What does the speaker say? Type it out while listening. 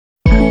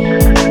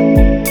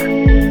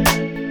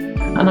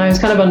And I was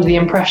kind of under the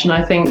impression,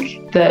 I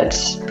think, that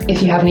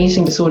if you have an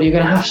eating disorder, you're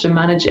going to have to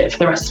manage it for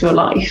the rest of your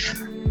life.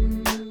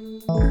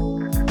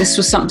 This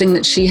was something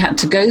that she had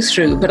to go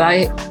through, but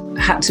I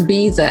had to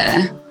be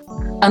there,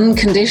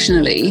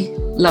 unconditionally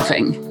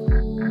loving.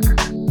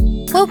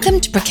 Welcome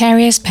to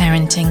Precarious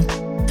Parenting,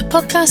 the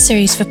podcast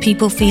series for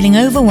people feeling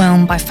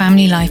overwhelmed by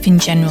family life in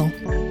general.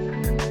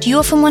 Do you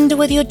often wonder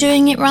whether you're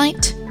doing it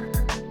right?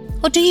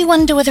 Or do you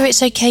wonder whether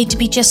it's okay to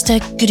be just a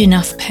good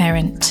enough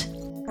parent?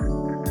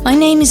 My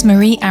name is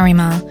Marie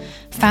Arimar,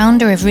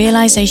 founder of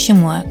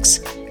Realisation Works,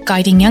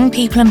 guiding young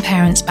people and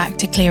parents back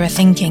to clearer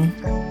thinking.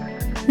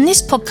 And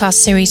this podcast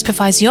series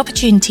provides the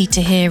opportunity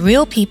to hear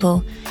real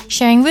people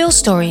sharing real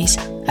stories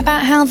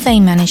about how they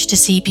manage to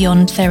see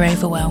beyond their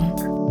overwhelm.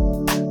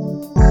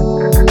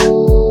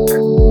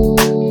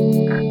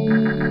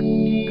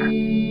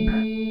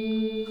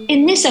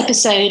 In this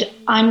episode,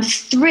 I'm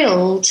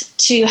thrilled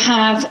to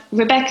have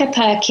Rebecca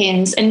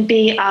Perkins and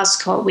Bea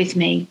Ascott with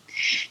me.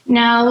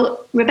 Now,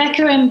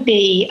 Rebecca and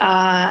Bea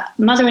are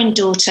mother and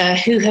daughter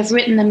who have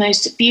written the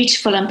most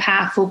beautiful and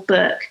powerful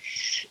book,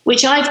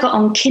 which I've got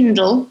on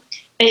Kindle.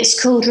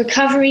 It's called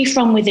Recovery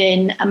from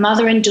Within, A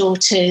Mother and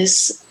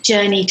Daughter's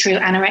Journey Through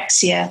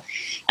Anorexia.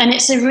 And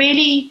it's a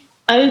really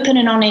open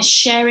and honest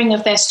sharing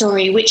of their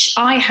story, which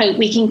I hope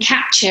we can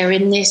capture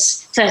in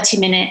this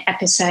 30-minute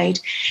episode.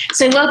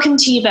 So welcome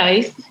to you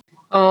both.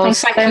 Oh,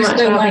 thank you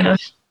so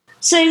much.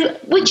 So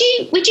would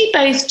you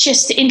both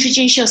just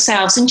introduce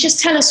yourselves and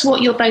just tell us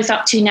what you're both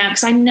up to now?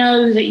 Because I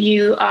know that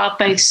you are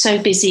both so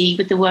busy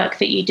with the work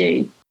that you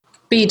do.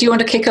 Bea, do you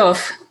want to kick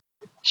off?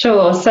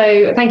 Sure.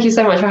 So thank you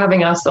so much for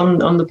having us on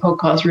the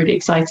podcast. Really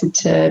excited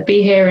to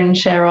be here and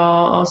share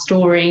our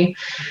story.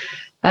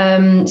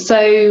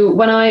 So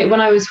when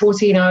I was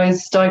 14, I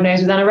was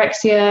diagnosed with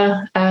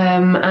anorexia,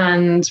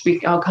 and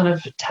I'll kind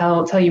of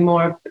tell you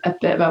a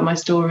bit about my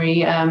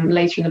story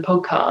later in the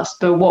podcast.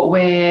 But what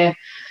we're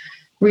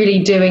really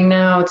doing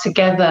now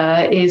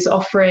together is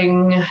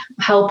offering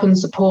help and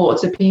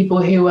support to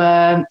people who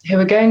are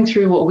going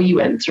through what we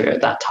went through at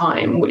that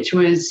time, which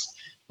was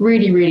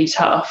really, really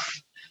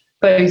tough,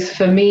 both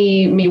for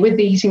me with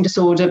the eating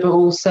disorder, but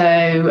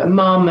also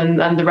mum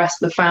and the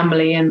rest of the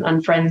family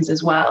and friends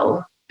as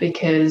well,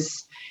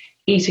 because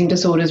eating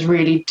disorders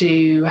really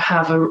do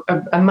have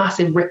a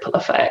massive ripple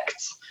effect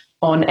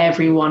on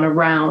everyone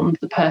around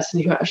the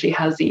person who actually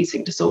has the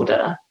eating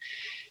disorder.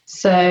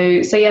 So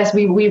yes,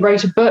 we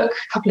wrote a book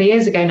a couple of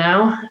years ago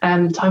now,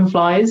 time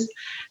flies,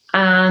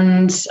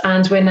 and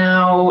we're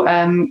now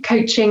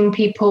coaching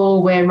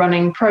people, we're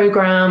running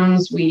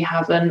programs, we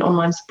have an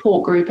online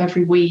support group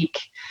every week.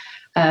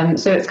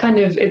 So it's kind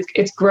of,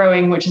 it's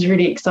growing, which is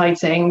really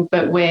exciting,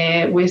 but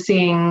we're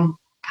seeing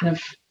kind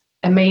of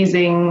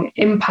amazing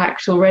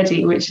impact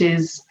already, which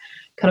is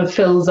kind of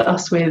fills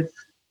us with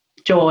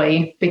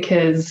joy,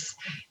 because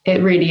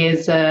it really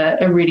is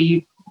a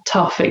really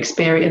tough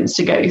experience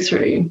to go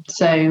through.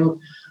 So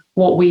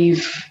what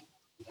we've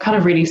kind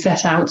of really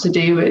set out to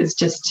do is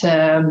just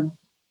to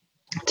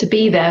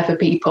be there for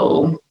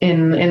people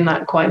in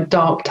that quite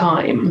dark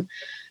time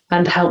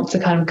and help to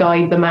kind of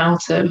guide them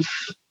out of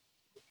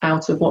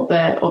what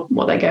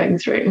they're going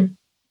through.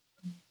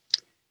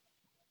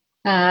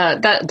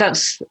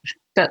 That's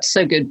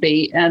so good,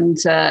 Bea, and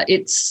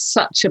it's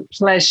such a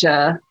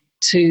pleasure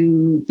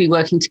to be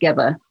working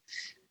together.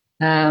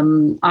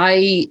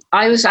 I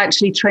was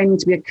actually training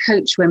to be a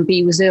coach when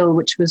Bea was ill,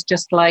 which was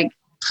just like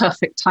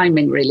perfect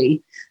timing,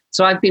 really.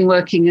 So I've been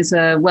working as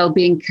a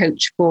wellbeing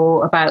coach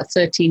for about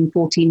 13,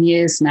 14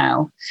 years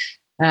now.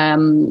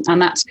 And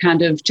that's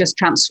kind of just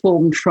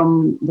transformed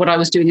from what I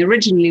was doing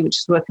originally, which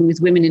is working with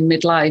women in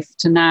midlife,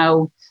 to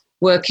now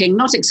working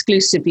not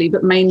exclusively,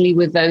 but mainly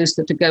with those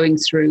that are going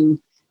through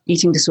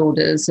eating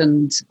disorders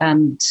and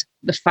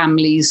the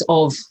families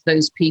of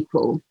those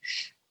people.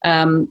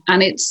 And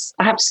it's,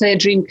 I have to say, a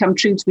dream come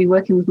true to be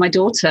working with my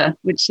daughter,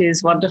 which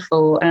is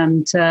wonderful.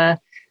 And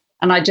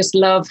I just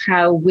love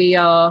how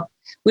we're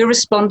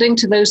responding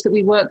to those that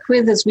we work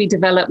with as we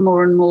develop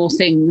more and more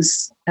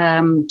things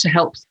to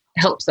help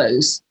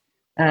those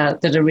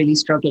that are really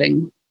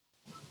struggling.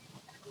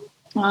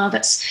 Oh,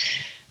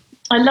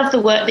 I love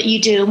the work that you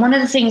do. And one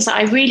of the things that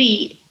I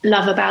really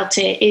love about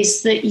it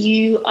is that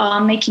you are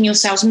making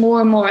yourselves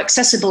more and more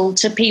accessible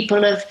to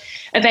people of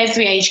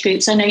every age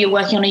group. So I know you're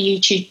working on a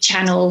YouTube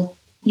channel,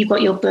 you've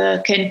got your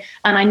book, and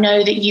I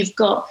know that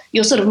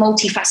you're sort of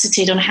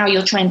multifaceted on how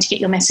you're trying to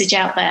get your message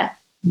out there.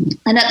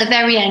 And at the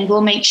very end,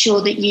 we'll make sure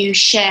that you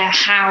share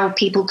how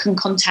people can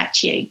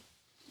contact you.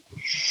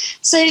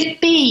 So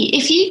Bea,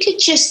 if you could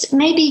just how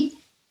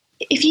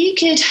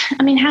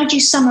do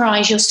you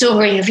summarize your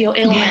story of your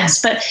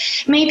illness? Yeah. But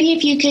maybe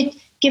if you could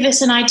give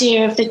us an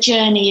idea of the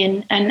journey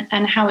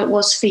and how it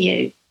was for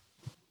you.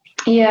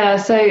 Yeah,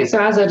 so as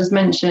I just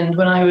mentioned,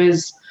 when I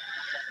was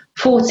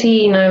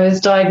 14, I was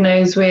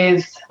diagnosed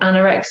with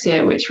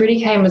anorexia, which really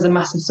came as a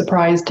massive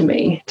surprise to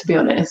me, to be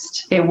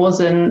honest. It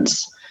wasn't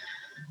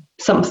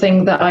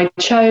something that I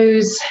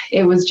chose.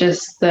 It was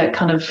just that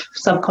kind of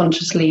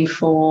subconsciously,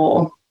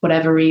 for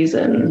whatever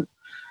reason,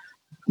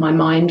 my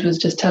mind was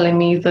just telling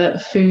me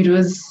that food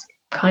was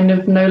kind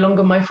of no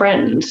longer my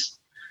friend.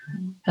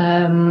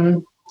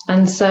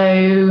 And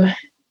so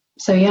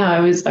yeah, I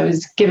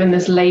was given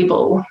this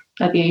label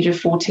at the age of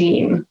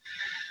 14,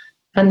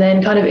 and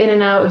then kind of in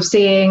and out of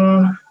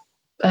seeing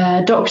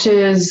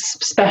doctors,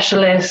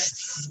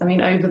 specialists. I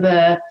mean, over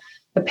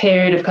the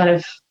period of kind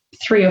of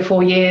 3 or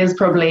 4 years,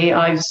 probably,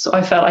 I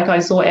felt like I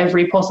saw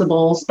every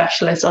possible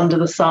specialist under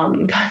the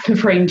sun, kind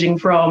of ranging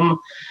from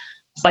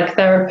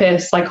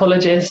psychotherapists,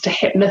 psychologists to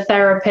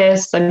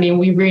hypnotherapists. I mean,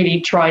 we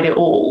really tried it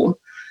all.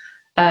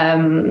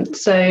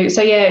 So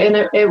yeah,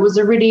 and it was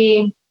a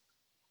really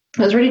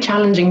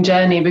challenging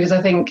journey, because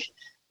I think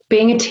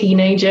being a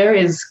teenager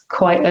is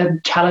quite a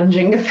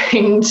challenging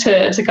thing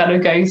to kind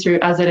of go through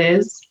as it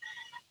is.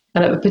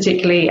 And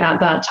particularly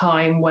at that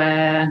time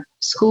where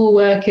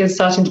schoolwork is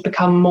starting to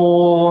become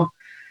more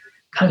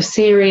kind of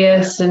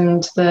serious,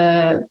 and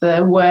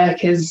the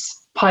work is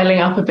piling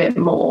up a bit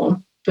more,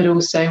 but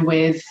also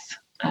with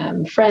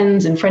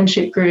friends and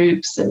friendship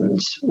groups, and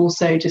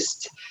also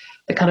just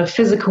the kind of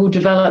physical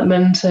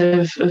development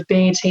of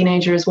being a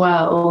teenager as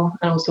well,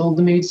 and also all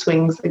the mood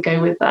swings that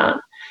go with that.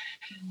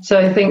 So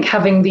I think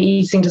having the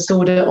eating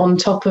disorder on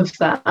top of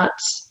that,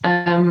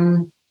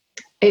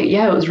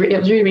 it was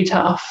really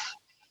tough.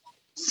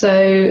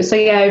 So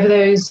yeah, over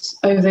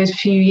those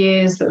few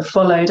years that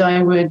followed,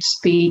 I would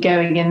be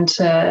going in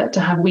to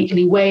have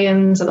weekly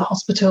weigh-ins at the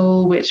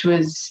hospital, which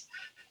was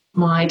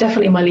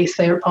definitely my least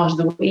favourite part of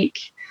the week.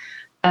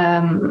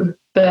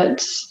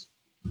 But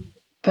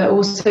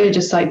also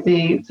just like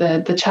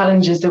the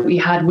challenges that we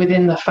had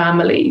within the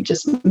family.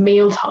 Just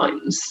meal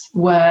times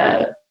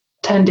were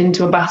turned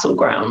into a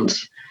battleground,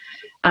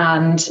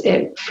 and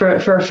for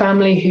a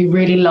family who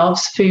really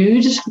loves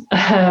food,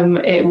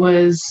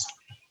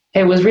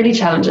 it was really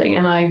challenging.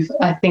 And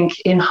I think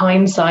in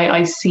hindsight,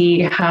 I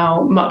see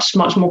how much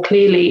more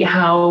clearly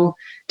how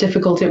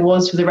difficult it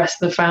was for the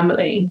rest of the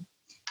family.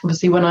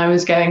 Obviously, when I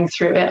was going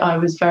through it, I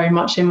was very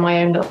much in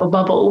my own little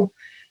bubble.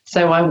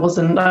 So I was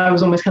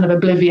almost kind of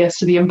oblivious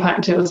to the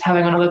impact it was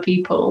having on other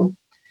people.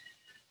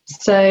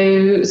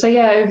 So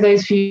yeah, over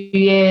those few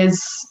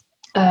years,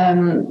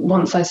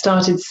 once I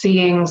started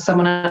seeing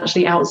someone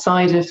actually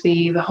outside of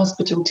the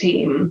hospital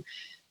team,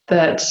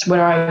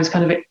 where I was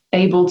kind of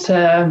able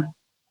to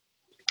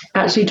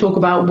actually talk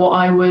about what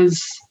I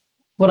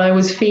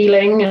was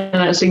feeling, and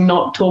actually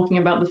not talking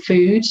about the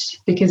food,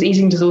 because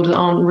eating disorders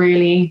aren't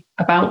really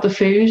about the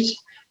food.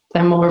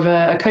 They're more of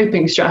a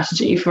coping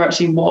strategy for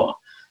actually what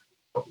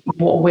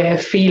we're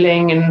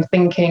feeling and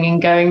thinking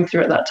and going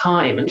through at that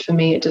time. And for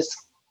me, it just,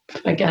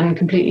 again,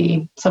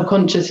 completely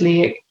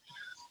subconsciously,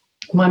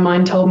 my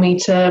mind told me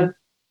to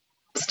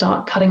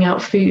start cutting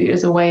out food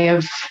as a way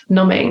of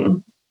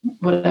numbing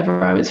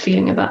whatever I was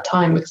feeling at that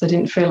time, because I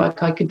didn't feel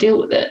like I could deal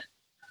with it.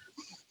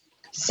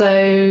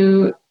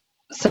 So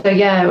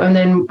yeah, and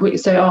then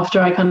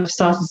after I kind of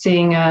started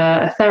seeing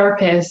a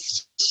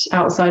therapist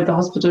outside the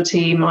hospital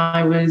team,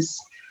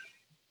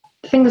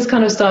 things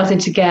kind of started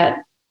to get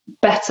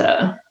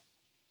better,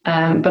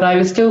 but I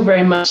was still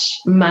very much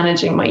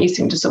managing my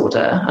eating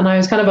disorder. And I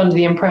was kind of under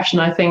the impression,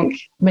 I think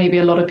maybe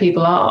a lot of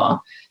people are,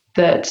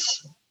 that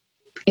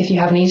if you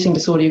have an eating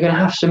disorder, you're going to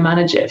have to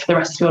manage it for the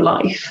rest of your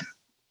life,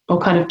 or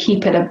kind of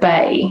keep it at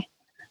bay,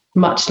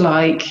 much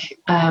like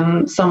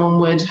someone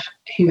would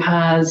who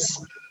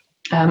has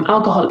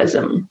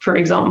alcoholism, for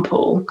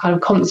example, kind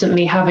of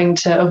constantly having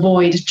to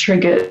avoid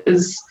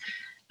triggers,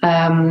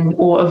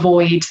 or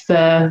avoid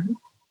the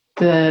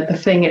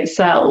thing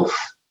itself,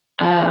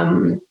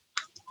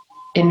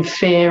 in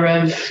fear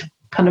of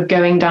kind of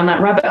going down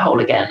that rabbit hole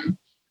again.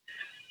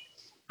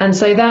 And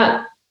so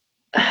that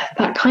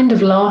kind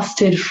of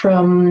lasted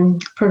from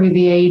probably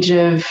the age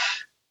of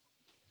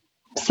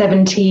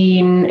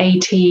 17,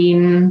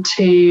 18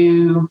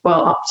 to,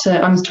 well, up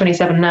to, I'm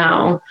 27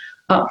 now,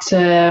 up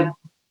to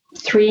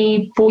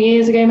 3-4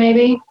 years ago,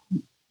 maybe,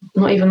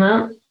 not even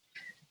that.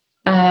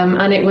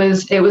 And it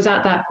was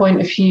at that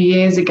point a few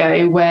years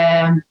ago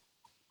where,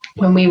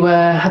 when we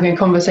were having a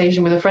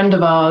conversation with a friend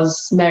of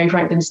ours, Mary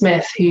Franklin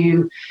Smith,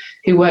 who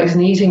works in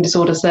the eating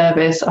disorder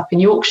service up in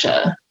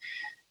Yorkshire,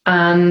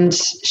 and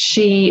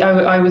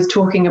I was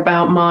talking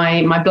about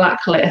my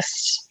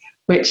blacklist,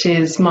 which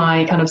is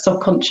my kind of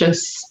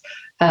subconscious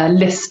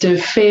list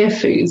of fear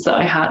foods that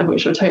I had,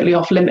 which were totally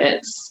off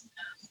limits.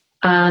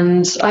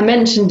 And I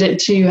mentioned it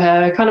to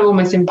her kind of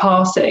almost in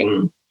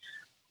passing.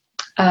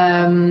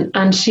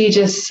 And she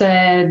just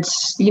said,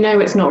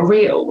 it's not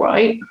real,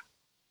 right?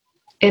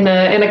 In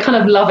a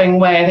kind of loving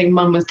way. I think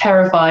Mum was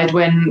terrified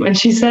when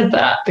she said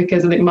that,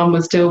 because I think Mum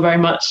was still very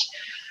much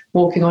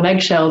walking on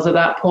eggshells at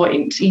that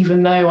point,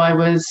 even though I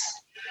was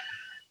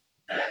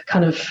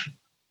kind of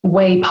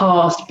way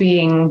past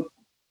being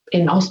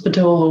in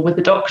hospital or with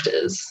the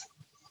doctors.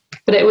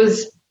 But it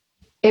was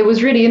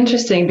really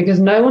interesting, because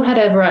no one had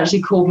ever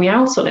actually called me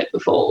out on it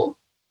before.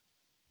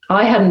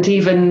 I didn't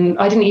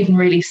even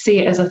really see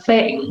it as a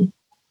thing.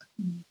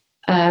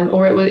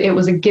 Or it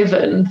was a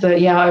given that,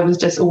 yeah, I was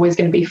just always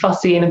going to be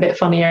fussy and a bit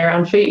funny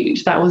around food.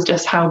 That was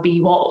just how B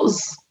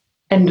was.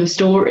 End of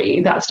story.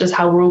 That's just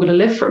how we're all going to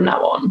live from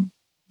now on.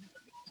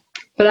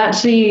 But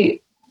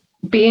actually,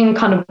 being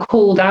kind of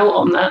called out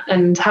on that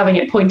and having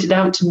it pointed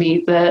out to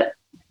me that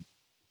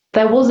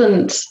it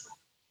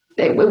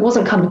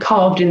wasn't kind of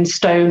carved in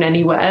stone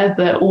anywhere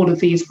that all of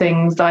these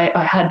things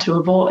I had to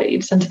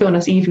avoid. And to be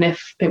honest, even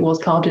if it was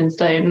carved in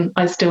stone,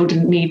 I still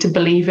didn't need to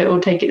believe it or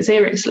take it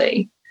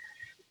seriously.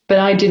 But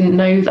I didn't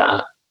know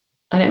that.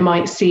 And it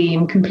might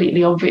seem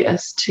completely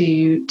obvious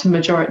to the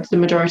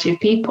majority of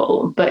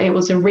people, but it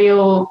was a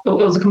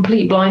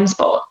complete blind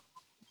spot.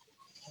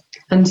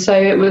 And so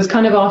it was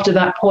kind of after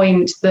that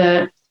point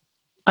that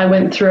I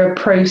went through a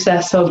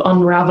process of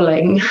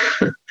unraveling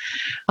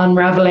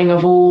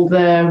of all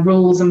the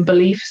rules and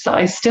beliefs that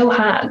I still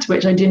had,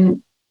 which I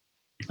didn't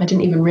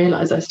even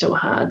realize I still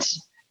had,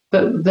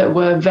 but that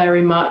were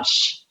very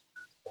much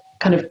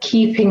kind of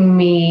keeping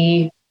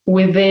me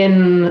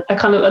within a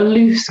kind of a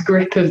loose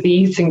grip of the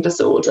eating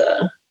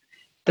disorder,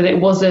 that it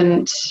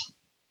wasn't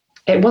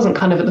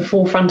kind of at the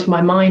forefront of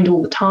my mind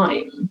all the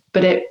time,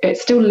 but it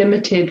still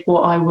limited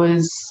what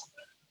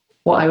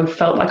I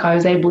felt like I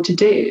was able to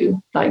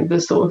do, like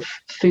the sort of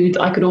food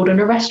that I could order in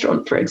a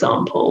restaurant, for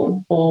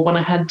example, or when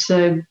I had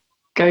to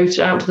go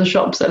out to the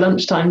shops at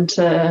lunchtime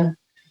to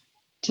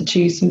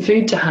choose some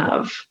food to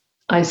have.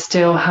 I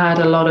still had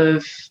a lot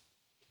of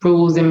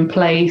rules in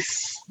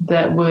place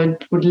that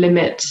would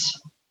limit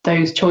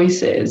those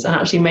choices and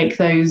actually make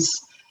those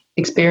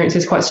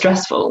experiences quite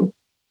stressful.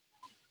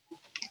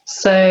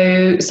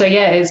 So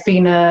yeah, it's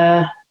been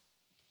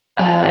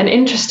an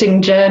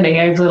interesting journey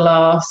over the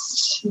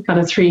last kind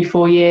of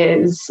 3-4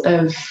 years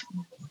of,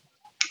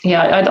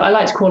 I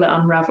like to call it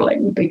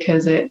unraveling,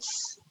 because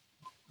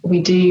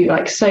we do,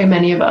 like so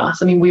many of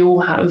us, I mean, we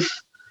all have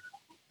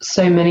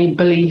so many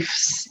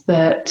beliefs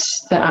that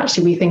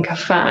actually we think are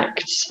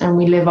fact and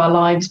we live our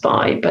lives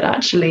by, but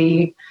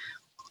actually,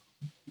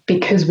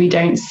 because we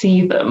don't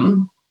see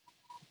them,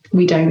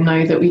 we don't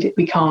know that we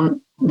don't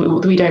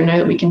know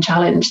that we can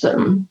challenge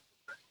them.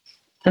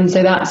 And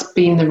so that's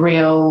been the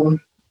real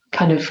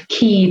kind of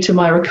key to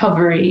my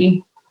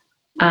recovery.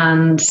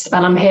 And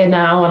I'm here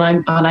now,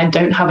 and I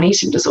don't have an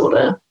eating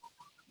disorder,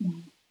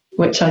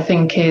 which I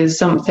think is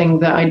something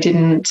that I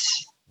didn't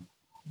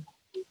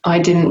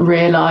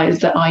realize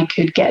that I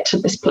could get to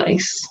this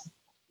place.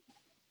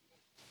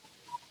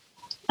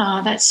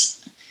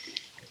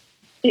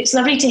 It's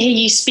lovely to hear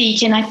you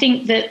speak, and I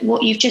think that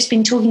what you've just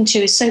been talking to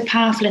is so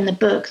powerful in the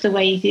book, the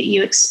way that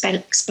you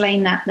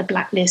explain that, the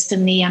blacklist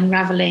and the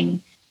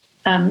unraveling,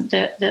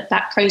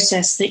 that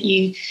process that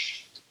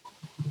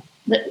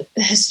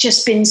has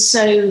just been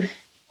so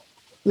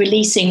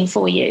releasing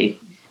for you.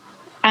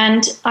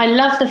 And I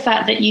love the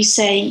fact that you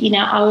say,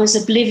 I was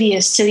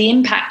oblivious to the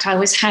impact I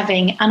was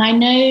having. And I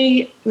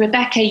know,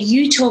 Rebecca,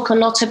 you talk a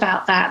lot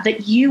about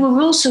that you were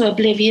also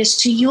oblivious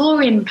to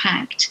your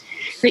impact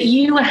that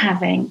you were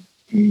having.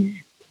 Mm.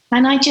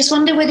 And I just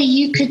wonder whether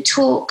you could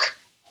talk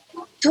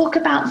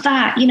about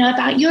that,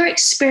 about your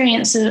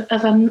experience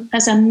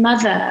as a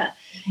mother,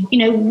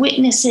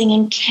 witnessing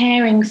and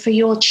caring for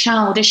your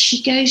child as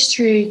she goes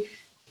through,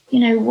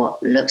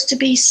 what looks to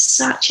be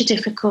such a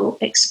difficult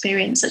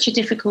experience, such a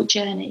difficult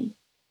journey.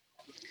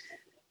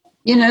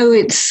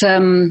 It's,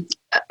 I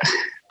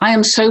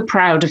am so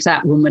proud of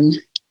that woman,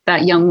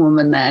 that young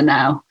woman there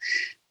now.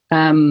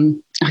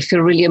 I feel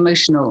really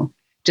emotional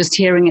just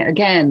hearing it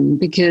again,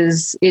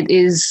 because it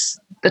is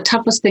the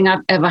toughest thing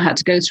I've ever had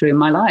to go through in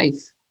my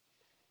life.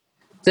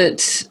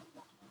 That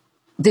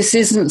this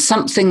isn't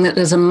something that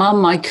as a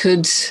mum I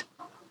couldn't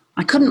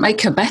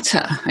make her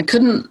better. I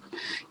couldn't,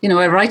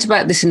 I write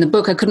about this in the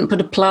book. I couldn't put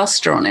a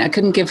plaster on it. I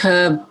couldn't give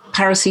her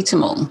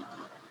paracetamol.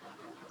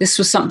 This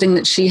was something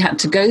that she had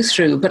to go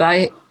through, but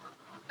I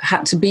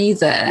had to be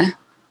there,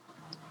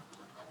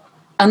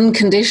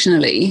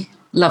 unconditionally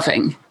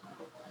loving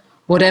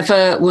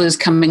whatever was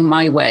coming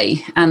my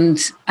way. And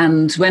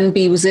when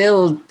Bea was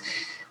ill,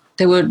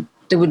 there were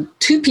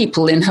two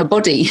people in her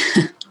body.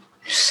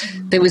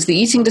 There was the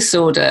eating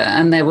disorder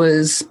and there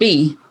was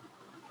Bea.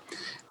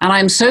 And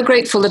I'm so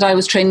grateful that I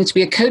was training to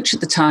be a coach at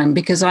the time,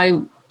 because I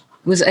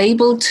was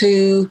able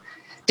to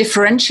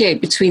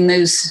differentiate between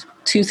those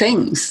two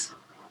things.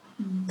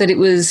 That it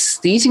was,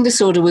 the eating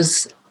disorder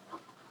was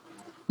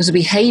a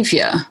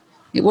behavior.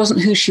 It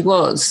wasn't who she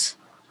was.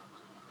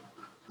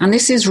 And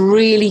this is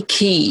really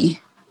key.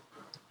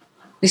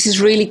 This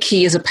is really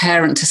key as a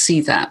parent to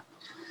see that.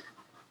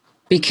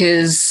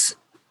 Because,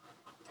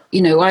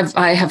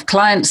 I have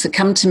clients that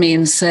come to me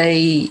and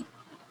say,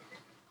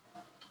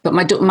 but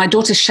my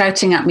daughter's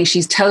shouting at me.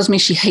 She tells me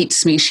she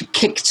hates me. She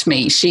kicked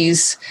me.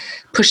 She's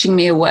pushing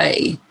me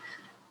away.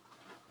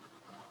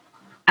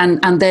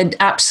 And they're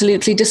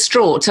absolutely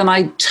distraught. And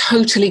I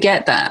totally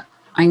get that.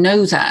 I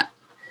know that.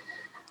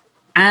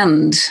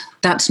 And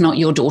that's not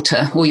your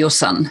daughter or your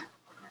son.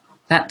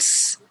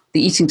 That's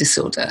the eating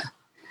disorder.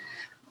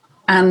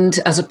 And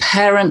as a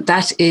parent,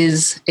 that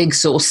is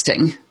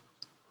exhausting.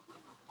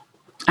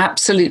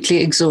 Absolutely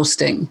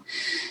exhausting.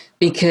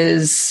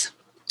 Because...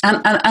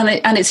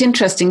 And it's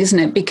interesting, isn't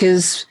it?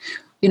 Because,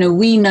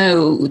 we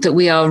know that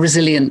we are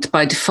resilient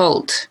by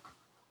default.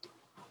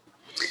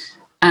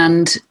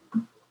 And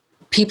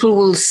people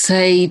will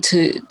say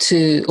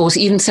or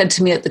even said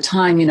to me at the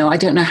time, I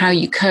don't know how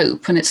you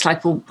cope. And it's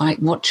like, well,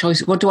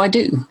 what do I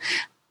do?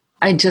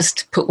 I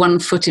just put one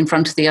foot in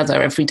front of the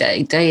other every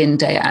day in,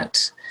 day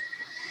out,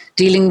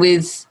 dealing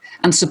with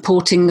and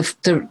supporting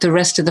the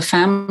rest of the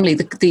family,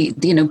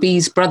 the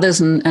Bee's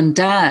brothers and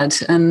dad,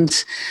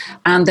 and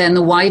then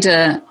the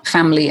wider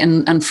family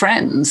and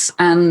friends.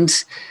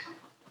 And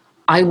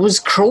I was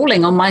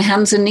crawling on my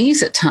hands and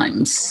knees at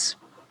times,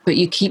 but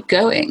you keep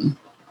going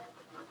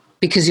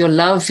because your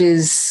love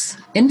is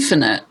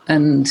infinite,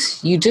 and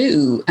you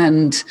do.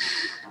 And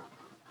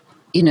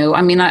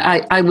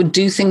I would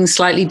do things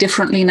slightly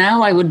differently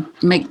now. I would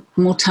make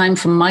more time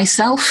for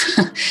myself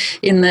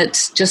in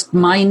that just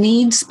my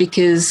needs,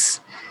 because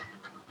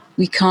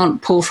we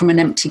can't pour from an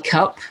empty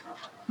cup.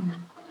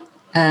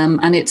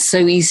 And it's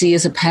so easy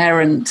as a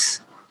parent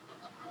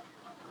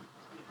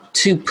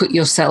to put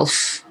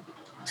yourself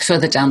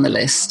further down the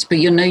list, but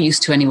you're no use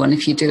to anyone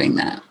if you're doing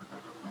that.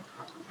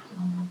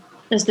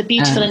 There's the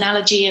beautiful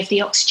analogy of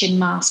the oxygen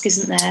mask,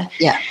 isn't there?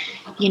 Yeah.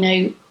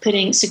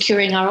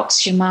 Securing our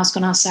oxygen mask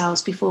on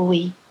ourselves before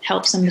we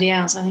help somebody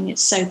else. I think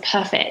it's so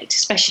perfect,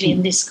 especially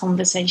in this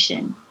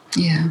conversation.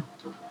 Yeah.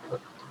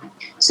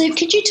 So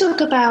could you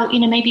talk about,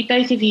 maybe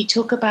both of you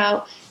talk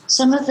about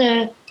some of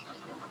the,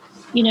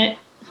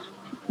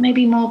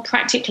 maybe more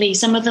practically,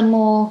 some of the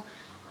low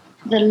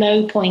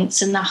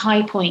points and the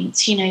high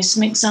points,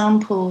 some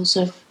examples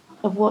of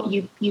what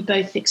you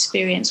both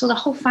experienced, or the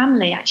whole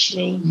family,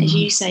 actually, as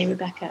you say,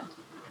 Rebecca?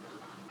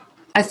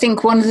 I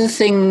think one of the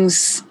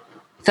things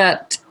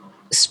that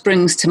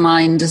springs to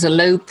mind as a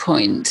low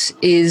point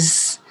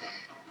is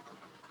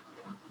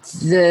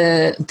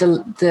a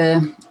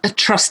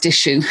trust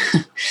issue,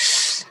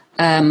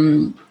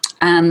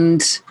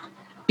 and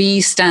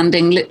Bee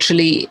standing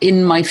literally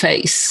in my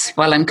face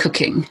while I'm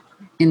cooking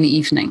in the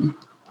evening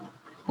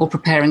or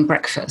preparing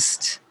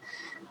breakfast,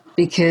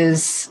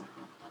 because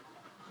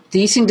the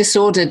eating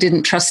disorder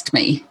didn't trust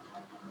me,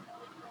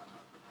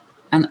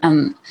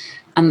 and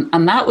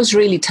that was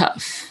really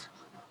tough.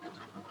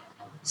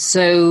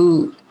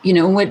 So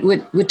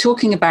we're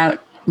talking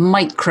about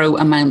micro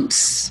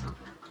amounts,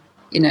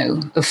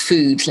 of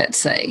food, let's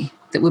say,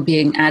 that were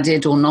being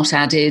added or not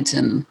added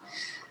and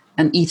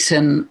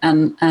eaten,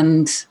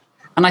 and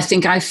I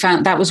think I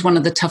found that was one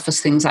of the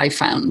toughest things I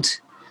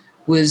found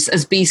was,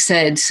 as Bee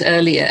said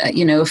earlier,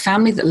 a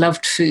family that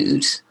loved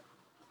food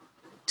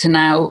to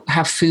now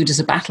have food as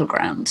a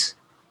battleground.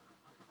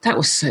 That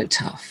was so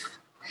tough.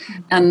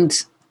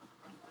 And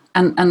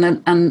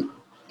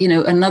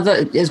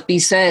another, as Bee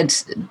said,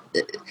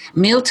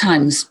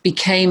 mealtimes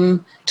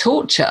became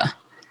torture.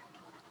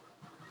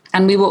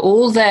 And we were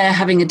all there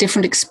having a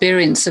different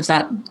experience of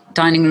that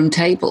dining room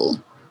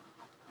table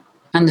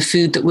and the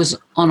food that was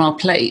on our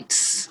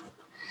plates.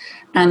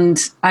 And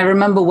I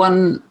remember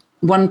one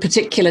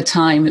particular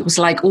time, it was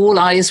like all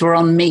eyes were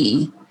on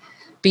me,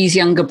 Bee's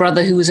younger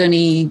brother, who was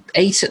only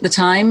 8 at the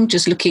time,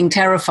 just looking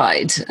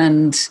terrified,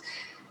 and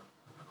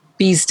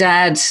Bee's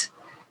dad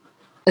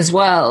as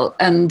well,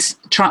 and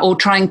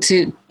trying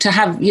to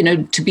have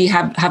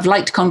have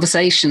light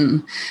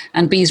conversation,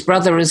 and Bee's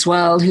brother as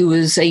well, who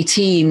was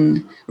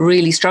 18,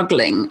 really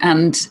struggling,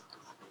 and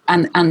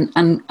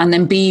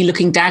then Bee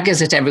looking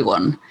daggers at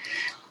everyone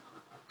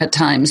at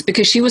times,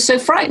 because she was so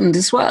frightened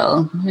as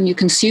well. When you're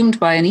consumed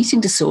by an eating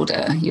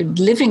disorder, you're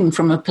living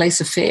from a place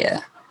of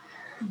fear.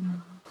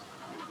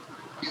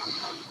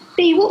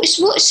 Bee,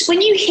 what's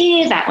when you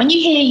hear that, when you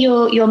hear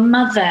your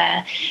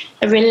mother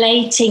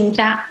relating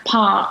that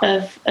part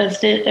of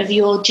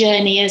your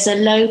journey as a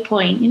low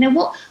point,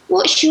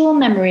 what's your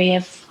memory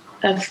of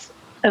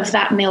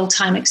that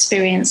mealtime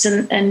experience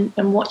and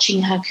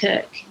watching her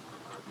cook?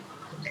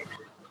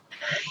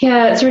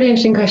 Yeah, it's a really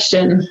interesting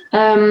question.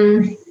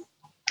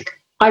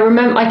 I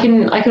remember I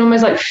can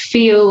almost like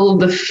feel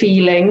the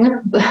feeling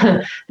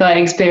that I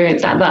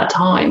experienced at that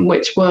time,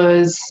 which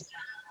was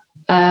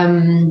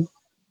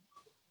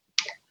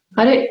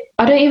I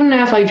don't even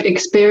know if I've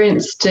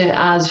experienced it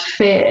as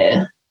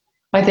fear.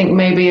 I think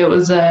maybe it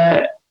was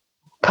a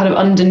kind of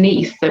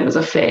underneath there was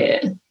a fear,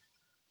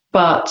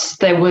 but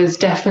there was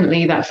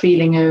definitely that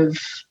feeling of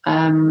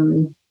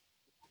the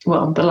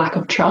lack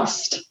of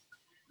trust,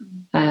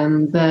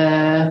 and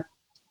the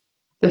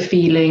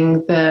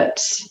feeling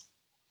that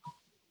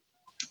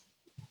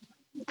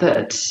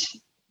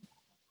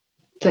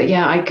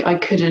yeah, I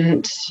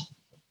couldn't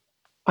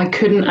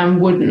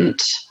and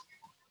wouldn't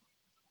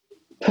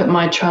put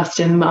my trust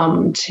in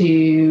Mum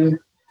to,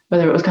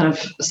 whether it was kind of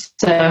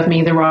serve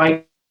me the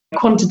right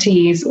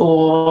quantities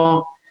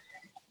or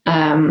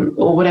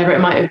whatever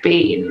it might have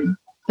been,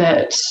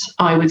 that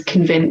I was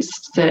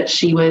convinced that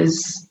she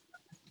was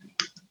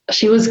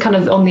kind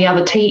of on the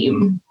other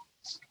team.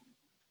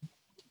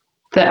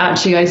 That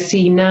actually I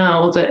see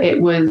now that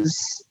it was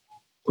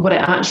what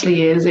it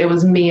actually is. It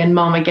was me and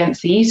Mum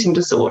against the eating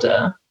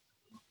disorder,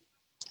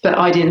 but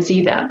I didn't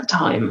see that at the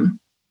time.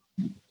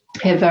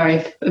 It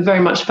very,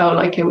 very much felt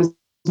like it was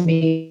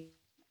me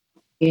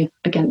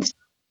against,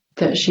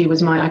 that she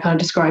was I kind of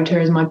described her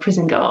as my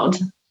prison guard.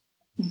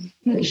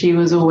 That she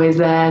was always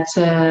there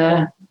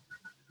to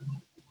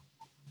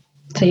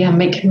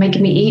make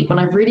me eat when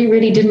I really,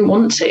 really didn't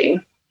want to.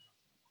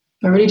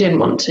 I really didn't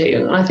want to.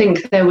 And I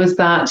think there was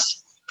that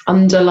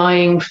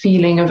underlying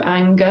feeling of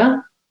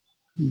anger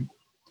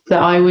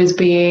that I was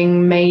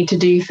being made to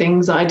do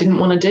things that I didn't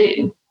want to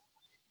do.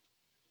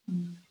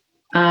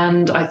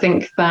 And I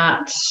think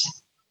that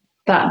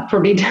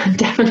probably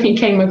definitely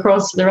came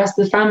across to the rest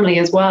of the family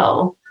as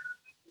well,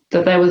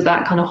 that there was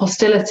that kind of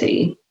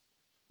hostility.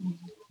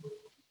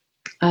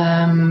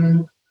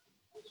 And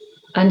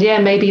yeah,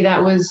 maybe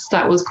that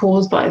was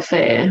caused by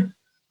fear.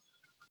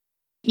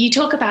 You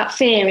talk about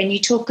fear, and you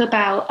talk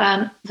about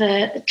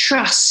the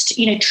trust.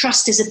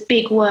 Trust is a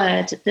big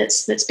word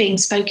that's being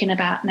spoken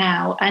about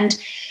now, and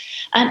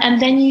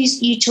then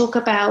you talk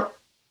about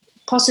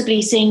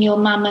possibly seeing your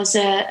mum as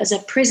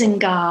a prison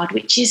guard,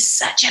 which is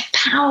such a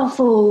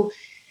powerful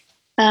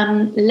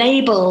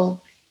label,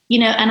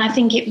 and I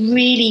think it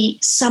really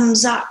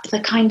sums up the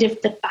kind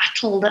of the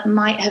battle that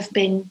might have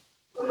been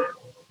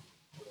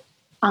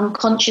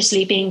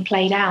unconsciously being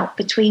played out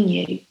between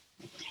you.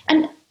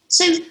 And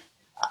so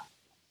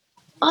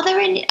are there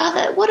any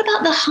other, what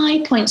about the high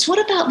points? What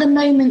about the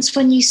moments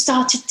when you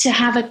started to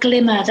have a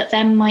glimmer that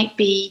there might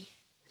be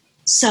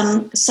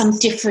some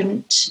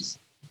different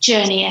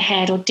journey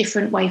ahead or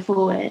different way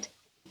forward?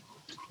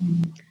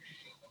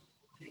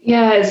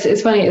 Yeah,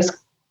 it's funny.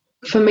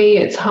 For me,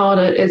 it's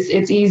harder.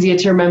 It's easier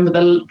to remember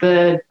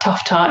the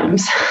tough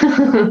times.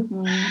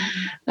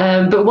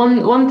 But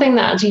one thing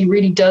that actually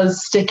really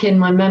does stick in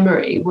my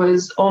memory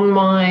was on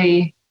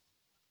my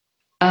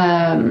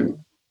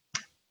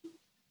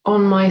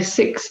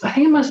sixth, I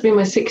think it must have been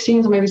my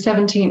 16th or maybe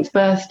 17th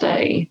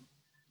birthday,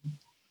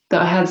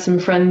 that I had some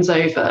friends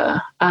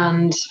over,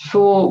 and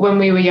for when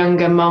we were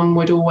younger, Mum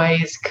would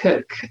always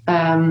cook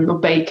or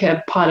bake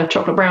a pile of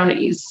chocolate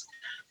brownies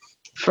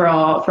for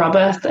our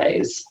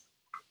birthdays.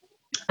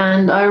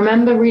 And I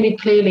remember really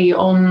clearly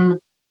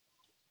on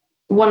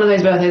one of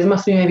those birthdays, it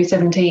must be maybe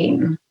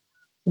 17,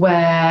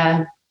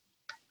 where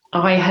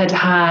I had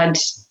a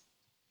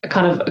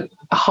kind of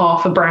a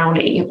half a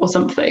brownie or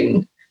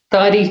something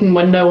that I'd eaten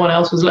when no one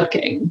else was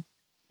looking.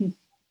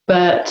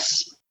 But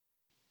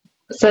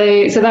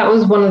so that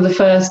was one of the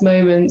first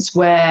moments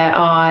where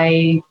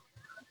I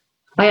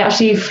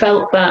actually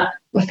felt that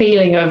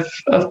feeling of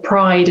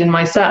pride in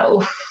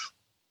myself.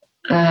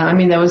 I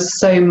mean, there was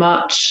so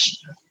much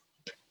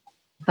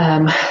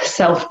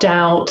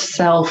self-doubt,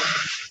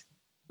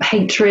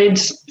 self-hatred.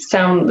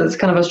 That's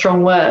kind of a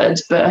strong word,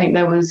 but I think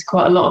there was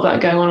quite a lot of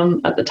that going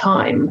on at the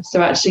time.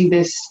 So actually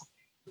this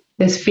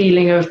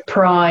feeling of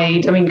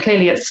pride, I mean,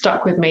 clearly it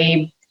stuck with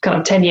me kind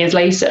of 10 years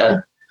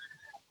later,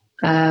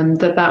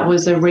 that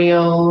was a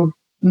real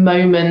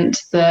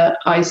moment that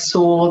I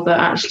saw that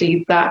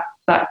actually that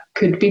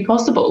could be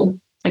possible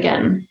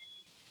again.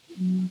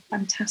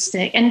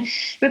 Fantastic. And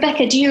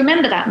Rebecca, do you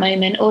remember that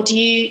moment, or do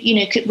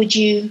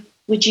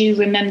would you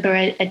remember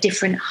a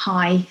different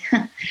high?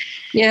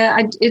 Yeah,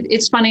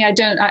 it's funny. I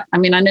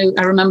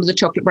remember the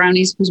chocolate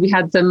brownies because we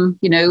had them,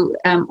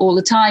 all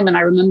the time. And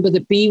I remember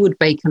that Bea would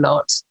bake a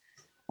lot,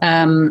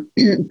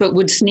 but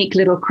would sneak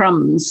little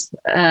crumbs.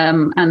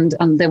 And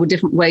there were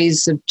different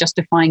ways of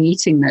justifying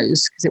eating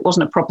those because it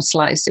wasn't a proper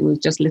slice. It was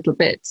just little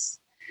bits.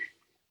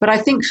 But I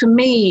think for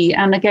me,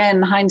 and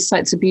again,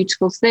 hindsight's a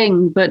beautiful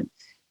thing, but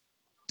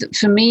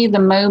for me, the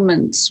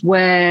moments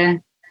where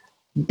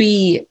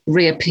Bea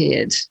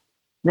reappeared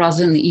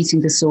rather than the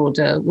eating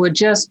disorder were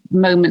just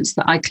moments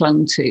that I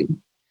clung to.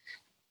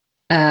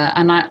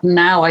 And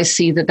now I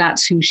see that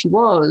that's who she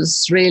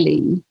was,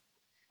 really.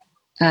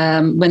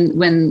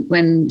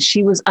 When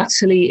she was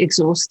utterly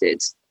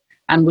exhausted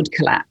and would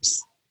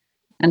collapse.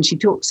 And she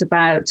talks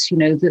about,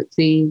 that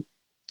the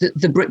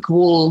brick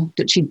wall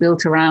that she'd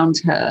built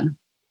around her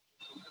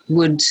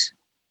would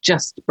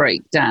just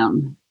break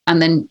down. And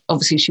then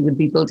obviously she would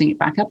be building it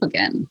back up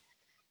again.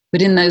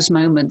 But in those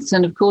moments,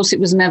 and of course it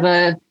was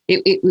never,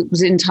 it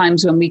was in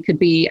times when we could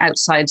be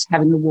outside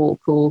having a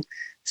walk or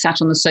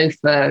sat on the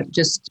sofa,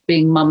 just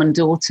being mum and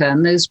daughter.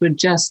 And those were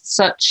just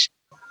such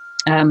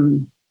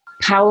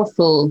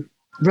powerful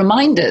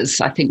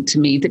reminders, I think, to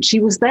me that she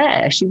was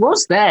there. She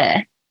was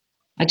there.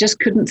 I just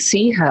couldn't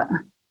see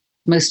her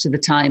most of the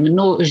time, and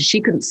nor she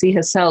couldn't see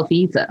herself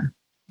either.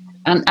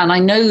 And I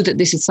know that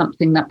this is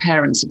something that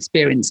parents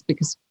experience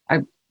because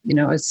I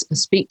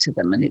speak to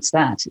them, and it's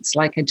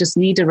like I just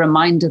need a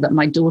reminder that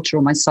my daughter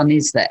or my son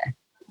is there,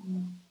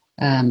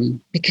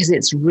 because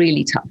it's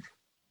really tough.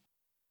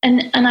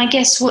 And I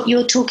guess what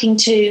you're talking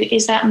to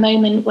is that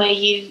moment where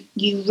you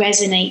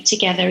resonate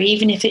together,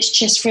 even if it's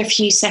just for a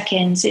few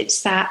seconds.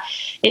 It's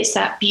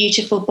that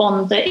beautiful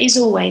bond that is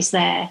always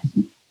there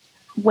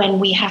when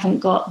we haven't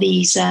got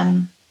these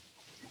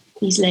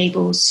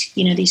labels,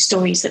 these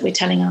stories that we're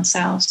telling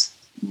ourselves.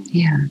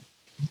 Yeah.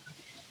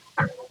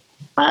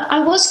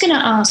 I was going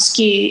to ask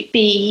you,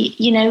 Bea,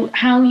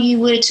 how you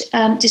would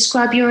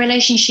describe your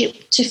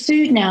relationship to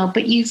food now,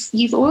 but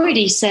you've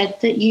already said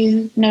that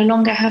you no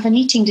longer have an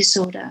eating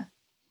disorder.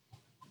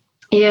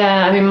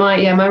 Yeah, I mean,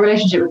 my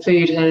relationship with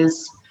food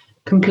has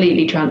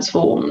completely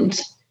transformed.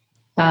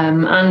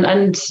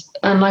 And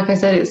like I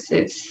said,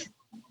 it's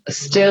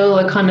still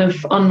a kind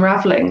of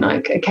unraveling.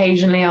 Like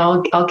occasionally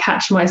I'll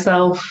catch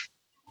myself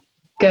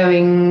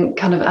going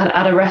kind of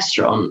at a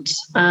restaurant,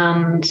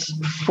 and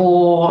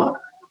for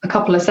a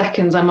couple of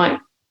seconds I might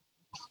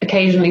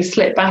occasionally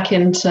slip back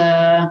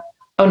into,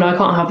 oh no, I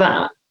can't have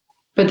that.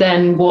 But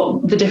then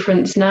what the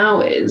difference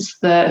now is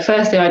that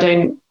firstly, I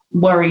don't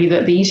worry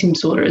that the eating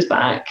disorder is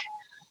back.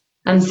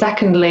 And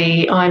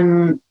secondly,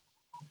 I'm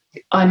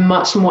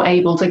much more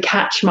able to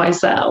catch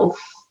myself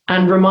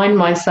and remind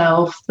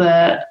myself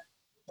that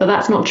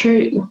that's not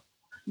true,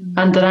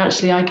 and that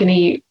actually I can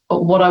eat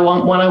what I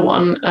want when I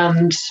want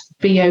and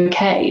be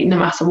okay no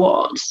matter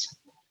what.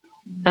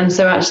 And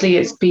so actually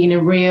it's been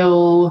a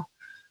real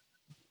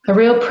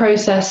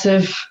process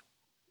of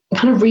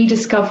kind of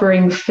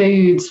rediscovering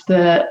foods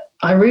that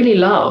I really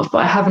love, but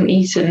I haven't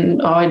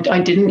eaten, or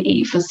I didn't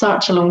eat for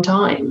such a long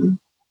time,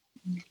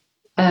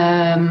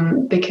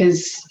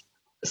 because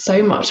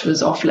so much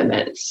was off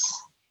limits.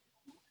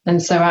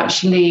 And so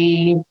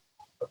actually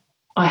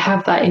I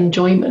have that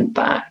enjoyment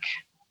back.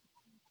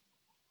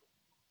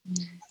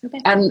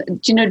 And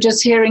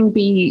just hearing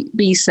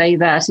B say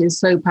that is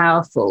so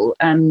powerful.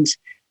 And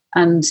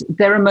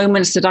there are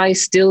moments that I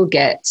still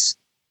get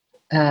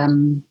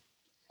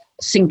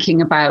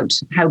thinking about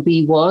how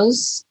B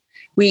was.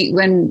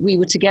 When we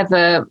were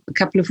together a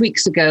couple of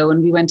weeks ago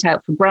and we went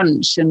out for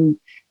brunch, and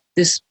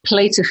this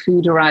plate of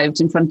food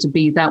arrived in front of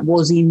B that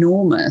was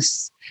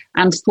enormous.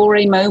 And for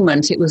a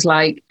moment, it was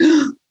like,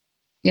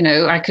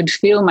 I could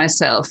feel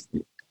myself.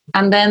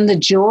 And then the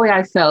joy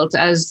I felt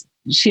as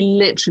she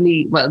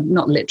literally, well,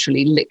 not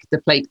literally licked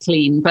the plate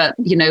clean, but,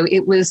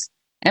 it was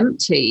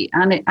empty.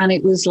 And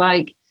it was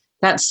like,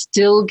 that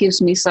still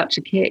gives me such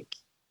a kick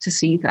to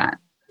see that.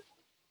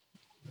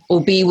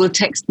 Or B will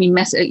text me,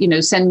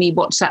 send me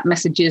WhatsApp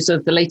messages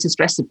of the latest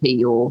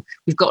recipe, or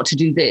we've got to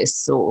do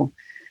this, or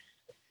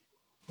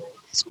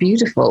it's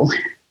beautiful.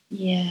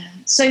 Yeah.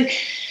 So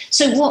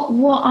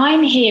what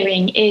I'm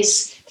hearing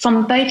is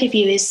from both of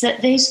you is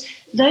that those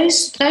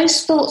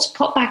thoughts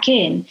pop back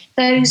in,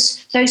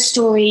 those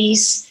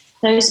stories,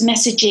 those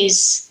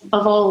messages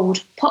of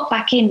old pop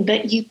back in,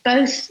 but you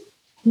both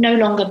no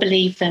longer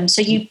believe them.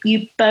 So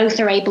you both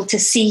are able to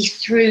see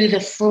through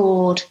the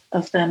fraud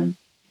of them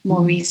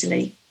more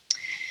easily.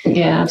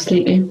 Yeah,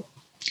 absolutely.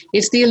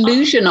 It's the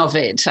illusion of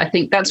it. I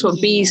think that's what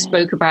B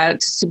spoke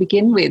about to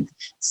begin with,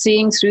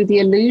 seeing through the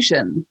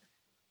illusion.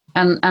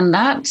 And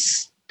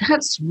that's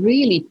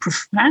really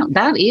profound.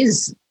 That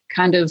is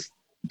kind of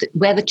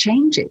where the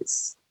change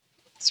is.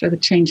 That's where the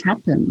change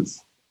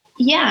happens.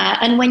 Yeah,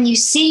 and when you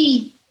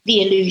see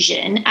the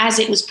illusion, as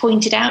it was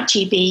pointed out to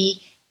you,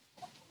 B,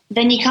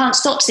 then you can't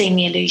stop seeing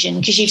the illusion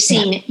because you've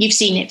seen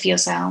it for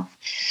yourself.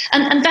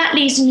 And that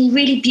leads me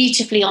really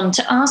beautifully on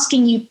to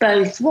asking you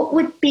both, what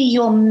would be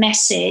your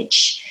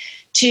message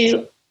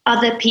to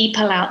other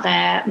people out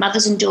there,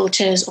 mothers and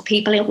daughters, or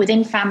people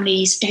within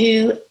families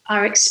who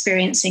are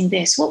experiencing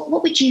this? What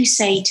would you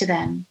say to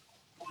them?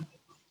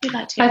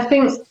 I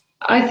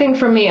think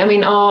for me,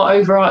 our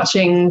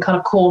overarching kind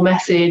of core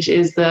message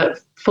is that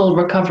full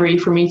recovery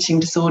from eating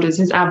disorders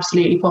is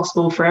absolutely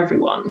possible for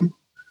everyone.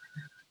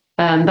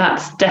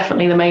 That's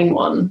definitely the main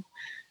one.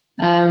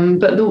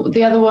 But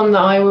the other one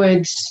that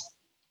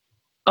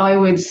I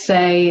would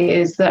say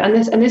is that,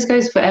 and this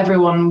goes for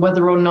everyone,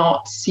 whether or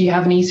not you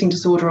have an eating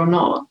disorder or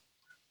not,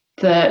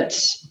 that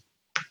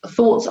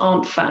thoughts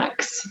aren't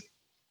facts.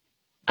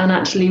 And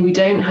actually, we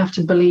don't have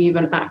to believe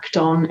and act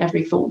on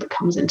every thought that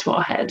comes into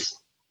our head,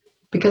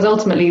 because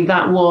ultimately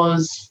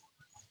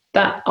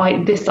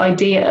this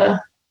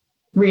idea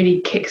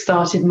really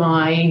kickstarted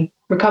my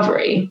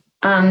recovery.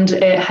 And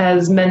it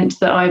has meant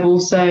that I've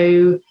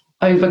also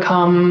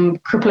overcome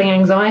crippling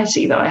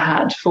anxiety that I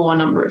had for a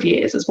number of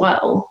years as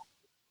well.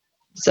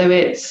 So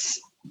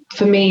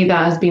for me,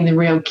 that has been the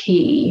real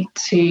key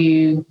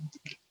to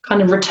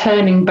kind of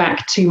returning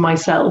back to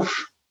myself,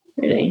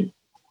 really.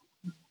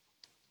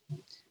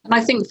 And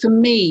I think for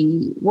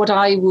me, what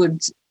I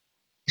would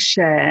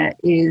share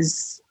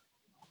is,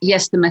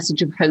 yes, the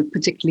message of hope,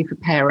 particularly for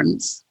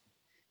parents,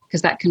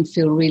 because that can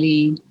feel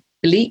really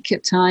bleak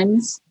at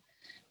times.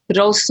 But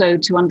also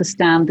to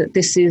understand that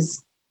this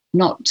is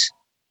not,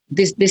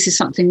 this is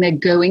something they're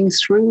going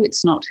through.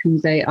 It's not who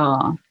they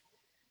are.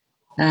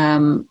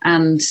 And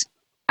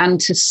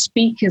to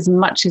speak as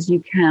much as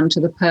you can to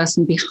the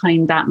person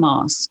behind that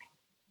mask,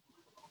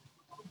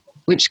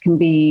 which can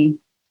be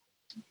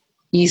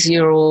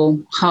easier or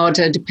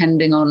harder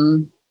depending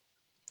on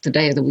the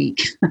day of the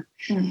week.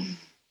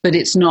 But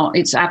it's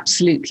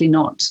absolutely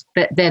not.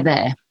 They're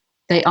there.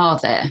 They are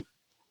there.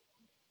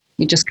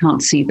 You just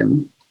can't see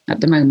them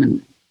at the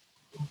moment.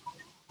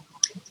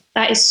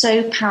 That is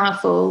so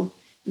powerful.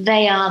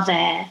 They are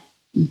there.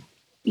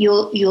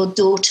 Your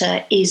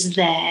daughter is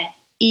there,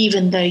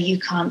 even though you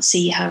can't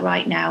see her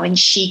right now, and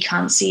she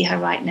can't see her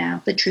right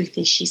now. The truth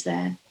is she's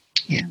there.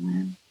 Yeah.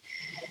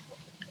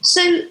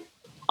 So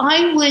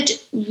I would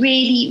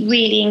really,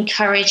 really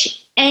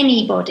encourage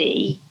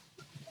anybody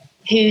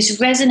who's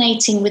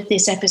resonating with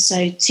this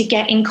episode to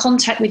get in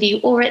contact with you,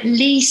 or at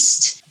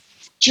least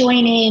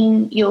join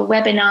in your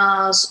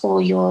webinars or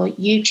your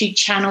YouTube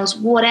channels,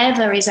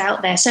 whatever is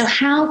out there. So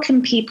how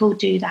can people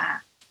do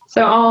that?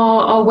 So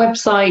our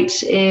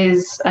website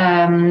is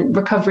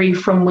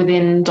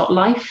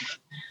recoveryfromwithin.life.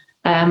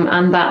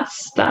 And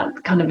that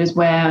kind of is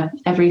where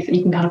everything,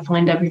 you can kind of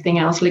find everything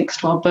else, links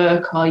to our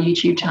book, our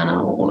YouTube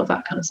channel, all of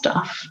that kind of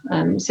stuff.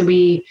 So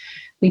we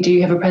do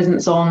have a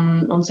presence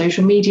on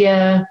social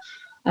media,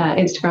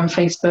 Instagram,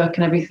 Facebook,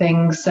 and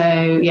everything.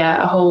 So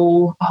yeah, a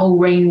whole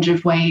range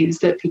of ways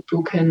that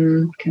people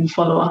can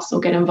follow us or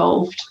get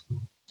involved.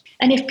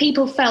 And if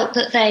people felt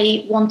that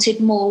they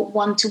wanted more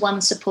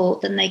one-to-one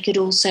support, then they could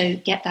also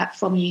get that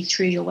from you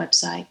through your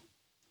website.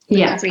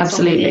 Yeah,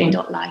 absolutely.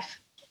 Life.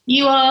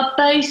 You are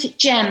both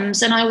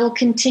gems, and I will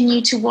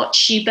continue to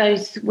watch you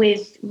both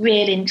with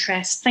real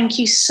interest. Thank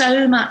you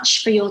so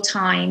much for your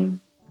time.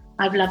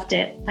 I've loved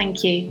it.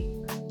 Thank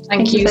you.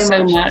 Thank you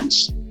so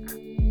much.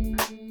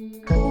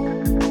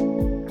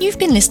 You've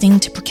been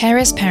listening to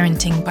Precarious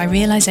Parenting by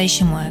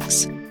Realisation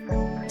Works.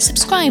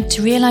 Subscribe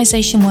to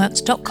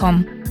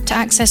realisationworks.com to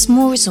access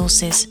more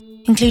resources,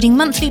 including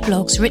monthly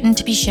blogs written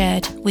to be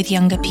shared with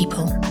younger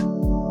people.